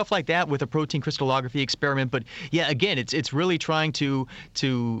cool stuff like that with a protein crystallography experiment. But yeah, again, it's really trying to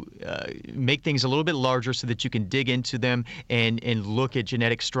make things a little bit larger so that you can dig into them and look at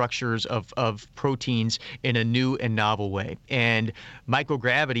genetic structures of proteins in a new and novel way. And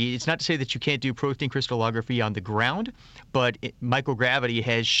microgravity, it's not to say that you can't do protein crystallography on the ground, but microgravity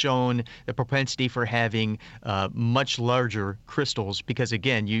has shown the propensity for having much larger crystals because,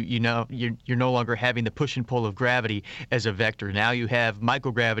 again, you're no longer having the push and pull of gravity as a vector. Now you have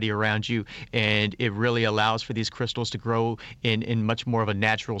microgravity around you, and it really allows for these crystals to grow in much more of a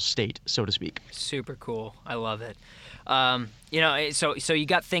natural state, so to speak. Super cool. I love it. So you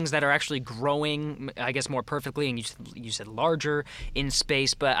got things that are actually growing, I guess, more perfectly, and you said larger in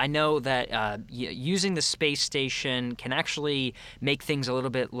space. But I know that using the space station can actually make things a little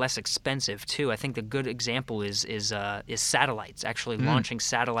bit less expensive too. I think the good example is satellites, actually launching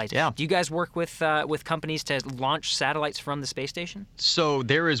satellites. Yeah. Do you guys work with companies to launch satellites from the space station? So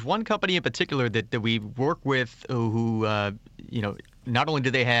there is one company in particular that we work with who not only do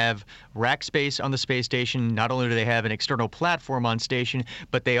they have rack space on the space station, not only do they have an external platform on station,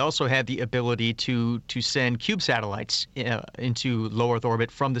 but they also have the ability to send cube satellites into low Earth orbit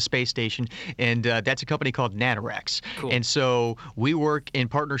from the space station, and that's a company called Nanoracks. Cool. And so we work in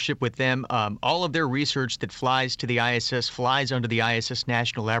partnership with them. All of their research that flies to the ISS flies under the ISS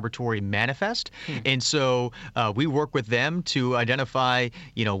National Laboratory Manifest, and so we work with them to identify,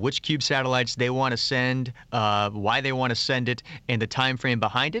 which cube satellites they want to send, why they want to send it, and the time frame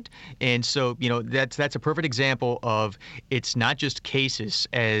behind it. And so, that's a perfect example of it's not just CASIS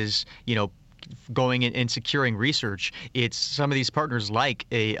as, going and securing research. It's some of these partners like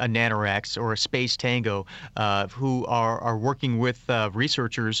a Nanoracks or a Space Tango who are working with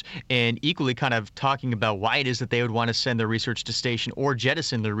researchers and equally kind of talking about why it is that they would want to send their research to station or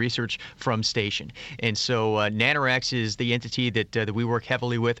jettison their research from station. And so Nanoracks is the entity that we work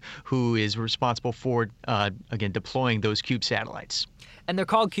heavily with, who is responsible for, again, deploying those CUBE satellites. And they're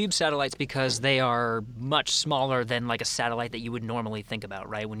called cube satellites because they are much smaller than like a satellite that you would normally think about,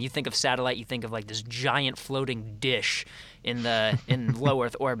 right? When you think of satellite, you think of like this giant floating dish in low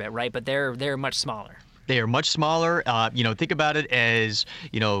Earth orbit, right? But they're much smaller. They are much smaller. Think about it as,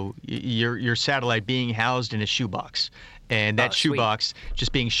 your satellite being housed in a shoebox. And that shoebox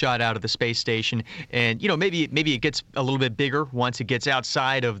just being shot out of the space station, and maybe it gets a little bit bigger once it gets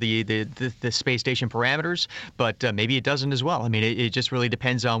outside of the space station parameters, but maybe it doesn't as well. I mean, it just really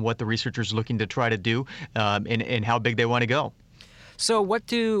depends on what the researcher's looking to try to do, and how big they want to go. So what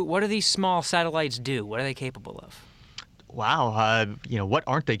do these small satellites do? What are they capable of? Wow, what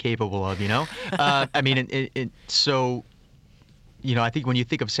aren't they capable of? I mean, so. I think when you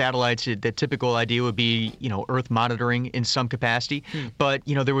think of satellites, the typical idea would be, Earth monitoring in some capacity. But,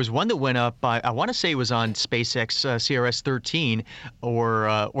 there was one that went up, I want to say it was on SpaceX CRS-13 or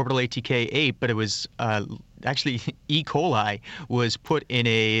Orbital ATK-8, but it was actually E. coli was put in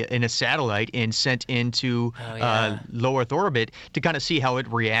a satellite and sent into low Earth orbit to kind of see how it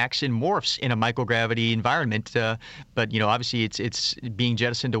reacts and morphs in a microgravity environment. But obviously it's being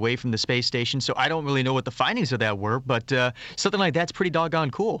jettisoned away from the space station, so I don't really know what the findings of that were. But something like that's pretty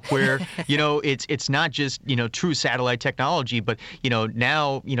doggone cool. Where it's not just true satellite technology, but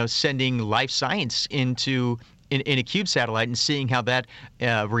now sending life science into in a cube satellite and seeing how that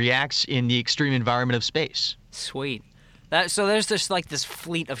reacts in the extreme environment of space. Sweet. So there's just like this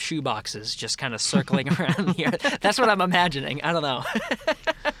fleet of shoeboxes just kind of circling around the Earth. That's what I'm imagining. I don't know.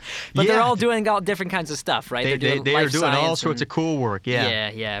 But they're all doing all different kinds of stuff, right? They are doing all sorts of cool work.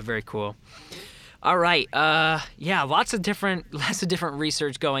 Yeah, very cool. All right. Lots of different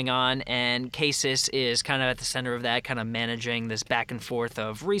research going on, and CASIS is kind of at the center of that, kind of managing this back and forth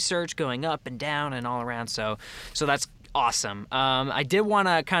of research going up and down and all around. So that's awesome. I did want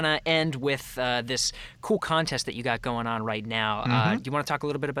to kind of end with this cool contest that you got going on right now. Do you want to talk a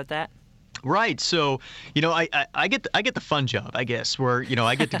little bit about that? Right. So, I get the fun job, I guess, where,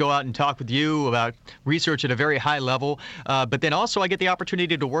 I get to go out and talk with you about research at a very high level. But then also I get the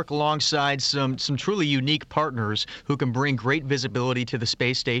opportunity to work alongside some truly unique partners who can bring great visibility to the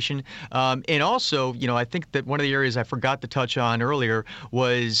space station. And also, I think that one of the areas I forgot to touch on earlier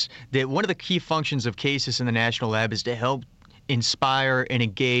was that one of the key functions of CASIS in the National Lab is to help inspire, and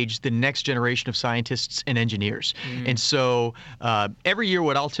engage the next generation of scientists and engineers. And so every year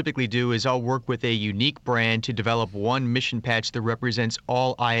what I'll typically do is I'll work with a unique brand to develop one mission patch that represents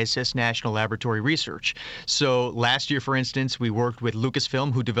all ISS National Laboratory research. So last year, for instance, we worked with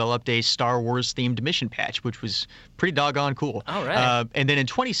Lucasfilm, who developed a Star Wars themed mission patch, which was pretty doggone cool. All right. And then in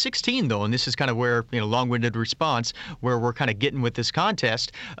 2016, though, and this is kind of where, long-winded response, where we're kind of getting with this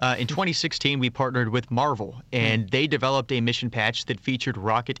contest, in 2016 we partnered with Marvel, and they developed a mission patch that featured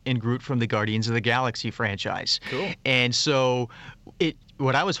Rocket and Groot from the Guardians of the Galaxy franchise. Cool. And so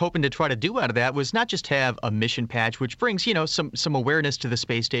what I was hoping to try to do out of that was not just have a mission patch, which brings, some awareness to the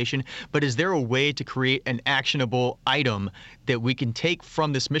space station, but is there a way to create an actionable item that we can take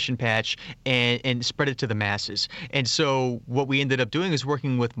from this mission patch and spread it to the masses? And so what we ended up doing is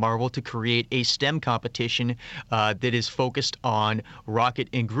working with Marvel to create a STEM competition that is focused on Rocket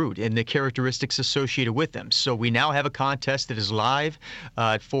and Groot and the characteristics associated with them. So we now have a contest that is live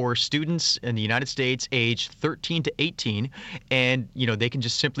for students in the United States aged 13 to 18, and they can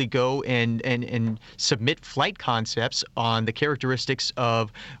just simply go and submit flight concepts on the characteristics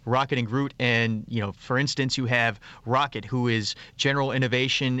of Rocket and Groot. And for instance, you have Rocket, who is general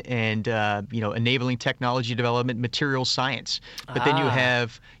innovation and enabling technology development, material science. But then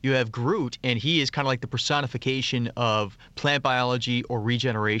you have Groot, and he is kind of like the personification of plant biology or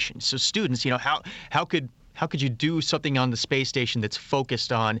regeneration. So students, how could you do something on the space station that's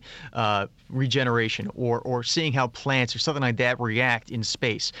focused on regeneration or seeing how plants or something like that react in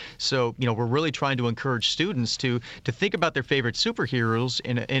space? So, we're really trying to encourage students to think about their favorite superheroes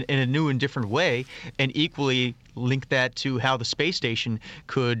in a new and different way, and equally link that to how the space station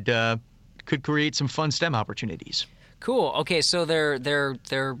could create some fun STEM opportunities. Cool. Okay, so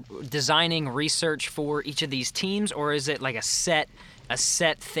they're designing research for each of these teams, or is it like a set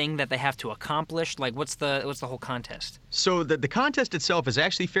thing that they have to accomplish? Like, what's the whole contest? So the contest itself is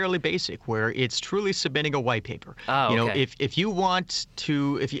actually fairly basic, where it's truly submitting a white paper. Oh, okay. If you want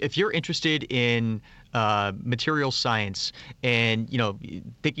to, if you're interested in material science and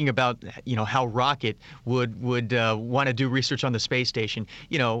thinking about how Rocket would want to do research on the space station,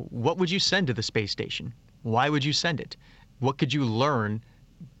 what would you send to the space station? Why would you send it? What could you learn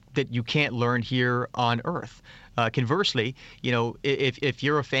that you can't learn here on Earth? Conversely, if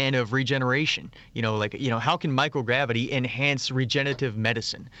you're a fan of regeneration, how can microgravity enhance regenerative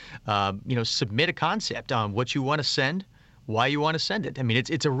medicine? Submit a concept on what you want to send, why you want to send it. I mean,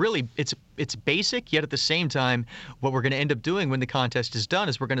 it's basic, yet at the same time, what we're going to end up doing when the contest is done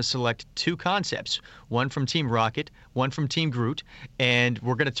is we're going to select two concepts, one from Team Rocket, one from Team Groot, and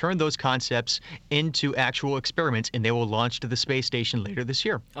we're going to turn those concepts into actual experiments, and they will launch to the space station later this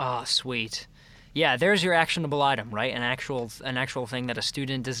year. Oh, sweet. Yeah, there's your actionable item, right? An actual thing that a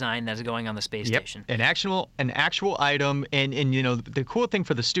student designed that's going on the space station. An actual item, and the cool thing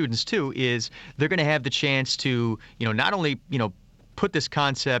for the students too is they're going to have the chance to not only put this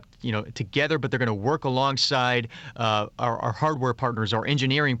concept together, but they're going to work alongside our hardware partners, our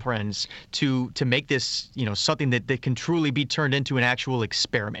engineering friends, to make this something that can truly be turned into an actual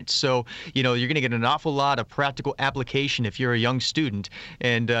experiment. So you're going to get an awful lot of practical application if you're a young student.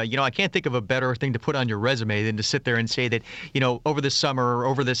 And I can't think of a better thing to put on your resume than to sit there and say that over the summer or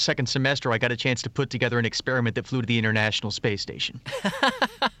over the second semester I got a chance to put together an experiment that flew to the International Space Station.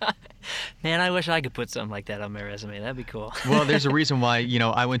 Man, I wish I could put something like that on my resume. That'd be cool. Well, there's a reason why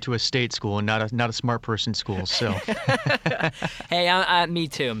I went to a state school and not a smart person school. So, hey, me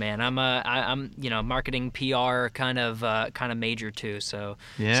too, man. I'm marketing PR kind of major too. So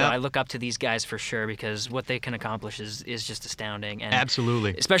I look up to these guys for sure, because what they can accomplish is just astounding. And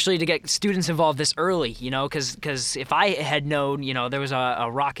absolutely, especially to get students involved this early. Because if I had known there was a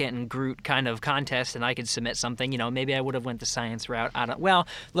Rocket and Groot kind of contest and I could submit something, maybe I would have went the science route.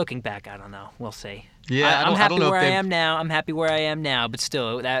 Looking back, I don't know. We'll see. Yeah, I'm happy where I am now. I'm happy where I am now, but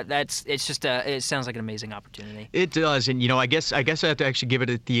still, it sounds like an amazing opportunity. It does, and I guess I have to actually give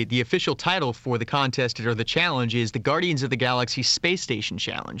it the official title for the contest or the challenge is the Guardians of the Galaxy Space Station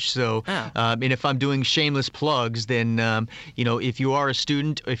Challenge. So, and if I'm doing shameless plugs, then if you are a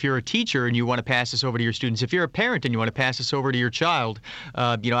student, if you're a teacher and you want to pass this over to your students, if you're a parent and you want to pass this over to your child,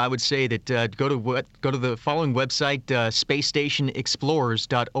 I would say that go to the following website,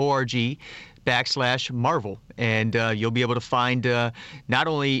 spacestationexplorers.org. /Marvel. And you'll be able to find not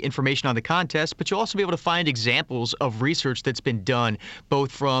only information on the contest, but you'll also be able to find examples of research that's been done,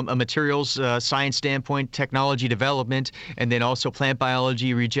 both from a materials science standpoint, technology development, and then also plant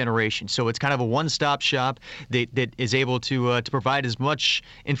biology regeneration. So it's kind of a one-stop shop that is able to provide as much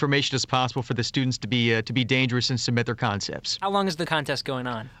information as possible for the students to be dangerous and submit their concepts. How long is the contest going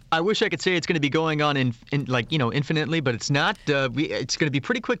on? I wish I could say it's going to be going on infinitely, but it's not. It's going to be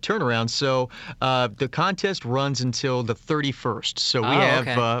pretty quick turnaround. So the contest runs until the 31st. So we have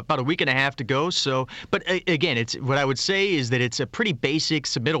about a week and a half to go. So, but again, it's what I would say is that it's a pretty basic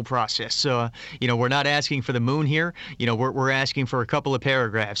submittal process. So we're not asking for the moon here. We're asking for a couple of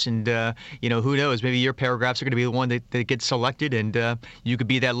paragraphs, and who knows? Maybe your paragraphs are going to be the one that gets selected, and you could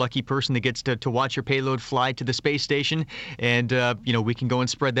be that lucky person that gets to watch your payload fly to the space station, and we can go and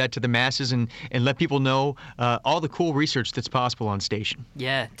spread that to the masses and let people know all the cool research that's possible on station.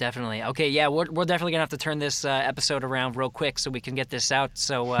 Yeah, definitely. Okay, yeah, we're definitely gonna have to turn this episode around real quick so we can get this out,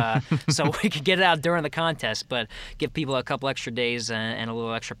 so we can get it out during the contest, but give people a couple extra days and a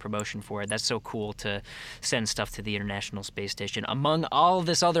little extra promotion for it. That's so cool to send stuff to the International Space Station among all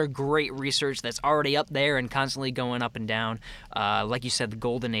this other great research that's already up there and constantly going up and down. Like you said, the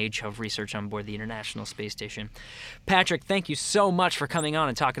golden age of research on board the International Space Station. Patrick, thank you so much for coming on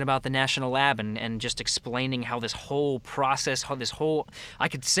and talking about the National Lab and just explaining how this whole process, how this whole, I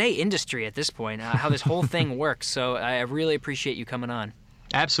could say industry at this point, how this whole thing works. So I really appreciate you coming on.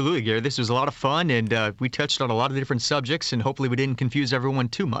 Absolutely, Gary. This was a lot of fun, and we touched on a lot of different subjects, and hopefully we didn't confuse everyone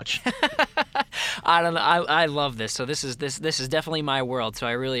too much. I don't know. I love this. So this is definitely my world. So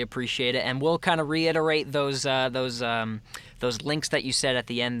I really appreciate it, and we'll kind of reiterate those links that you said at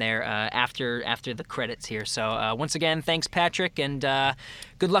the end there after the credits here. So once again, thanks, Patrick, and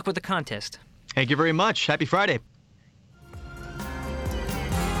good luck with the contest. Thank you very much. Happy Friday.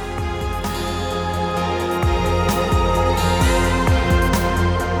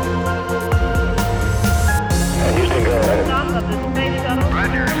 Houston, go ahead. Stop of the space shuttle.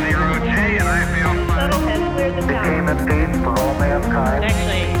 Roger, 0J, and I feel fine. Shuttle has cleared the Became tower. a stage for all mankind.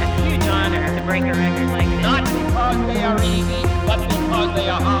 Actually a huge honor to break a record like this. Not because they are easy, but because they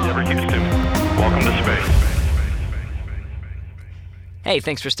are hard. Never Houston. Welcome to space. Hey,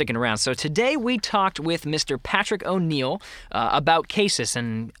 thanks for sticking around. So today we talked with Mr. Patrick O'Neill about CASIS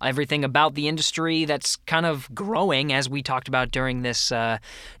and everything about the industry that's kind of growing, as we talked about during this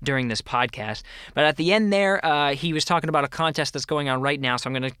podcast. But at the end there, he was talking about a contest that's going on right now, so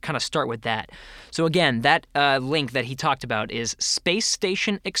I'm going to kind of start with that. So again, that link that he talked about is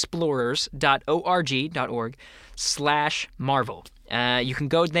spacestationexplorers.org/Marvel. You can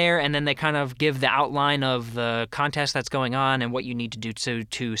go there, and then they kind of give the outline of the contest that's going on and what you need to do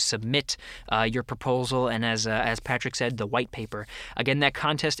to submit your proposal, and as Patrick said, the white paper. Again, that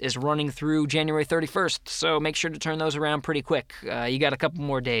contest is running through January 31st, so make sure to turn those around pretty quick. You got a couple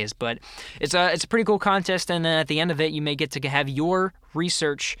more days, but it's a pretty cool contest, and then at the end of it, you may get to have your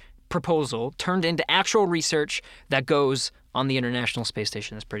research proposal turned into actual research that goes on the International Space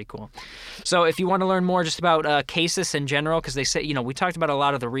Station. That's pretty cool. So if you want to learn more just about CASIS in general, because they say, we talked about a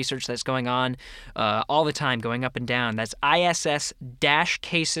lot of the research that's going on all the time, going up and down. That's iss-casis.org.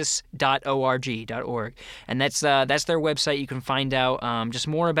 And that's their website. You can find out just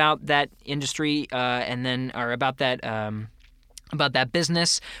more about that industry about that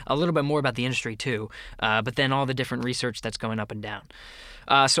business, a little bit more about the industry too, but then all the different research that's going up and down.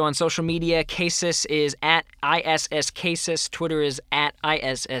 So on social media, CASIS is at ISS-CASIS, Twitter is at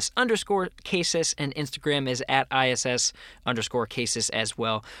ISS_CASIS, and Instagram is at ISS_CASIS as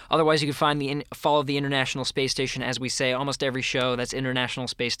well. Otherwise, you can follow the International Space Station, as we say, almost every show. That's International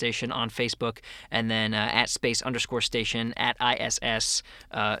Space Station on Facebook, and then at space_station at ISS.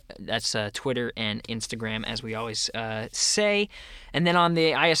 That's Twitter and Instagram, as we always say. And then on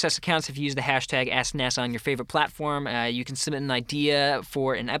the ISS accounts, if you use the hashtag AskNASA on your favorite platform, you can submit an idea for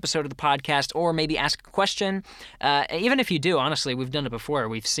an episode of the podcast, or maybe ask a question. Even if you do, honestly, we've done it before.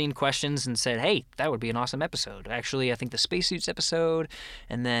 We've seen questions and said, hey, that would be an awesome episode. Actually, I think the spacesuits episode,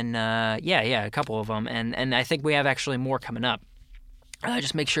 and then, a couple of them. And I think we have actually more coming up.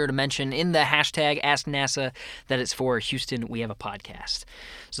 Just make sure to mention in the hashtag AskNASA that it's for Houston, we have a podcast.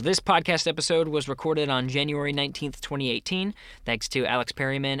 So this podcast episode was recorded on January 19th, 2018. Thanks to Alex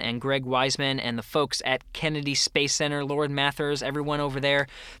Perryman and Greg Wiseman and the folks at Kennedy Space Center, Lord Mathers, everyone over there.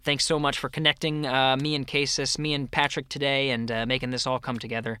 Thanks so much for connecting me and CASIS, me and Patrick today, and making this all come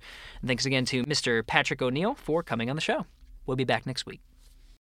together. And thanks again to Mr. Patrick O'Neill for coming on the show. We'll be back next week.